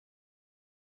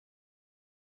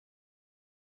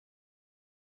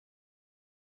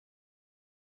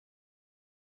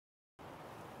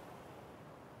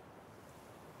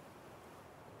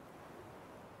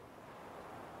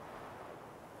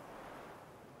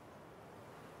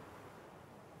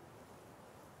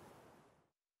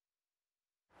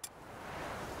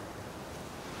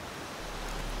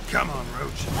Come on,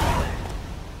 Roach.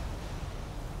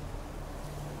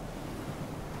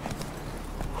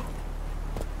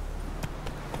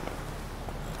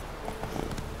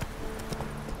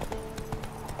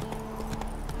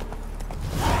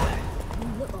 You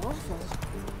look awful.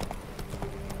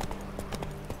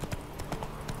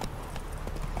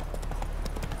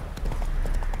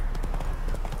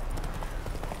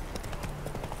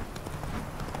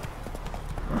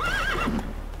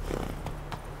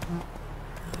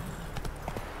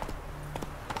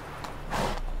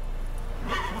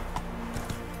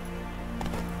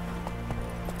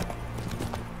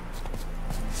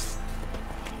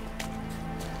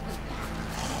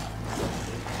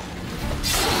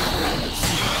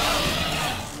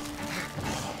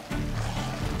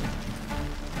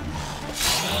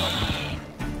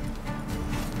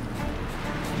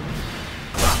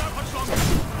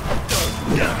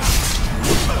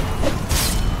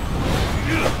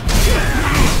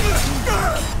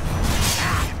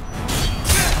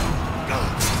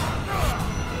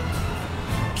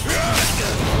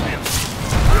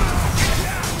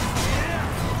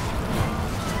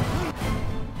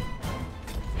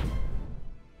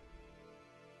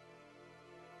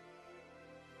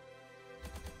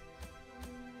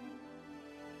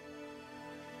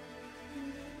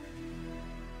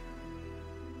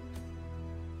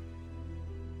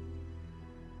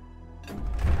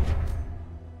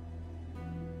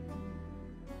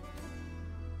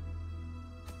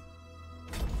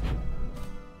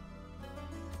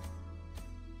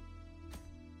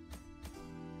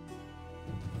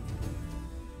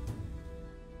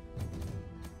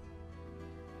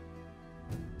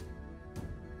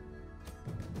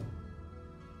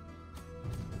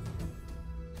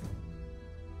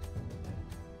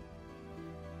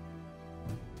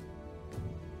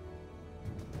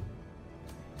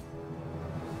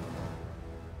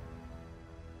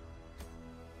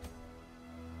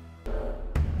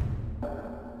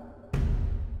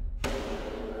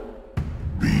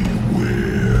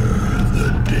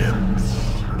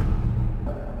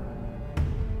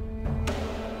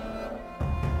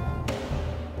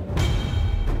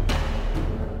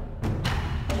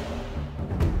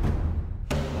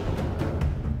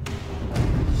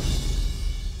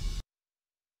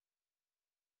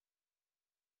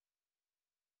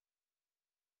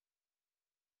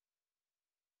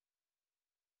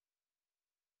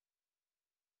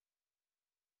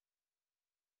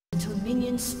 Until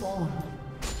minions spawn.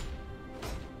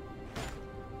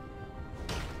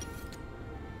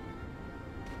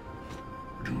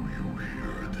 Do you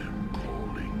hear them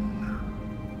calling?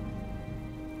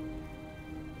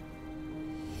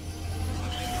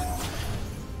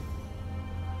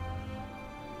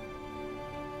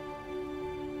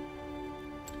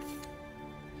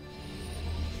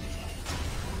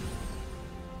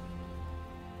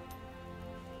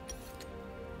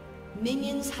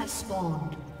 Minions have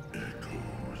spawned.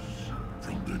 Echoes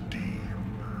from the deep.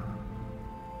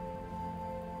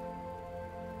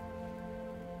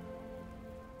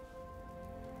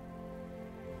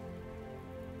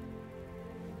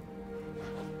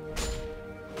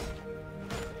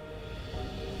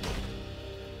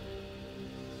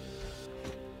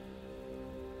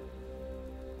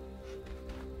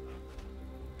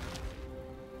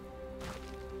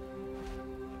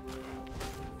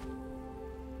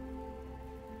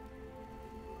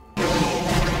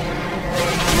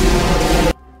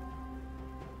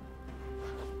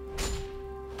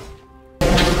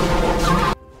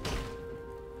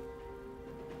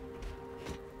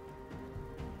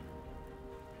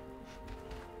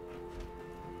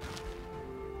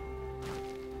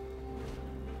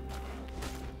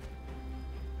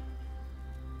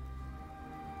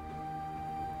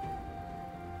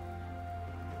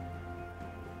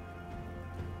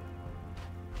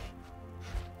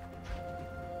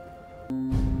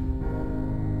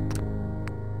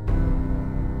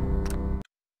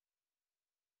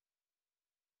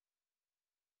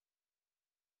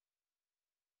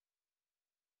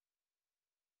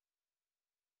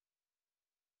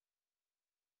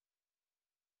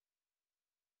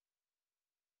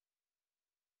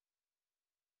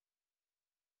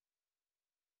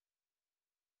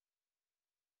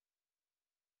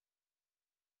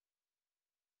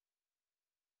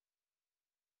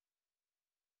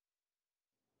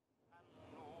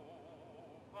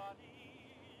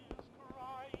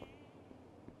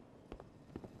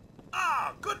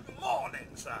 Ah, good morning,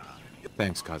 sir.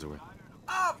 Thanks, Kazuya.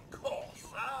 Of course,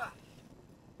 sir.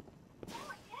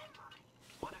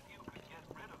 What if you could get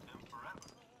rid of him forever?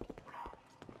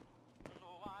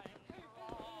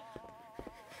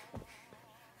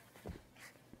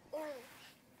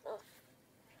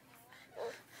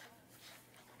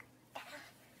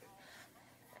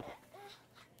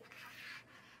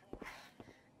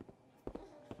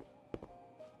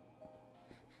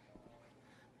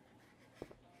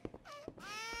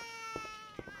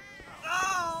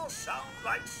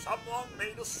 like someone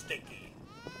made a sticky.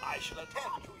 I shall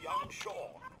attend to young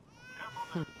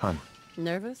Sean. Hun,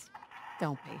 Nervous?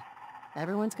 Don't be.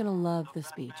 Everyone's gonna love the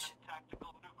speech.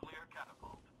 Tactical nuclear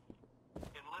catapult.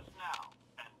 Enlist now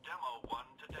and demo one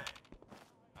today.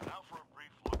 And now for a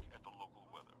brief look at the local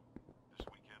weather. This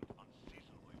weekend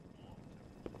unseasonably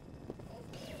warm.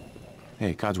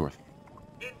 hey, Codsworth.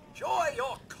 Enjoy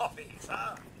your coffee,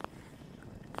 sir.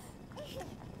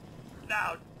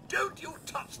 Now, don't you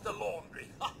touch the laundry.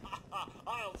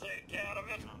 I'll take care of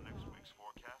it. On next week's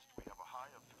forecast, we have a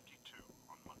high of 52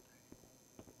 on Monday.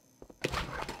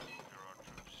 There are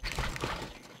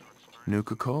troops.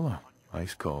 Nuka-Cola,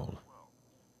 ice cold.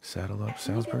 Saddle up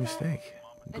Salisbury steak,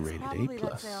 It's graded probably A+.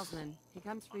 that salesman. He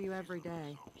comes for you every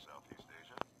day. Southeast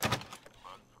Asia.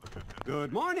 But for the 50th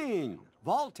Good morning.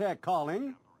 Vault-Tec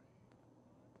calling.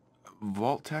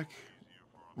 Vault-Tec?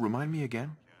 Remind me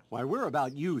again? Why, we're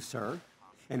about you, sir,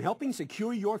 and helping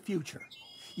secure your future.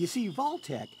 You see,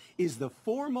 Vault-Tec is the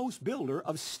foremost builder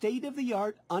of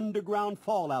state-of-the-art underground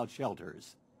fallout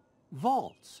shelters.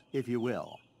 Vaults, if you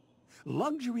will.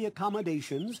 Luxury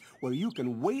accommodations where you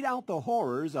can wait out the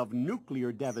horrors of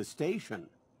nuclear devastation.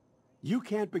 You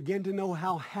can't begin to know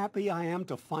how happy I am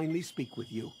to finally speak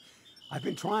with you. I've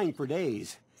been trying for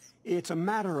days. It's a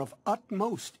matter of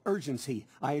utmost urgency,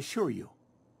 I assure you.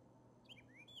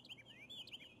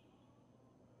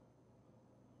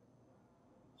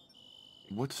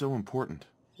 What's so important?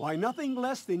 Why, nothing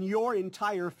less than your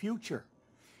entire future.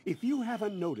 If you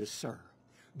haven't noticed, sir,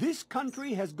 this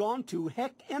country has gone to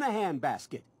heck in a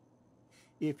handbasket.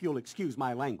 If you'll excuse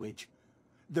my language.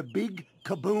 The big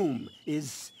kaboom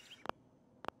is...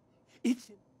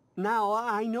 Now,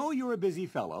 I know you're a busy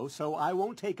fellow, so I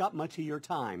won't take up much of your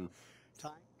time.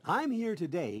 I'm here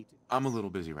today to... I'm a little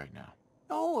busy right now.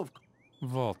 Oh, of course.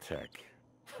 Vault-Tec.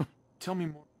 Tell me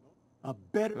more. A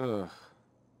better...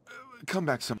 Come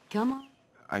back some... Come on.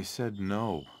 I said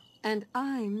no. And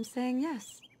I'm saying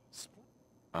yes.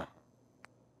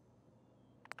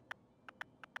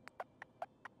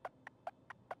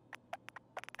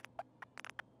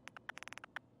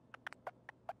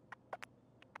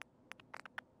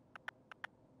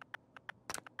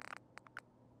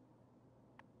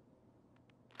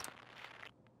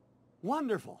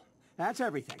 Wonderful. That's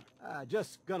everything.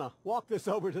 Just gonna walk this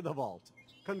over to the vault.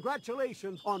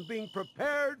 Congratulations on being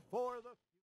prepared for the...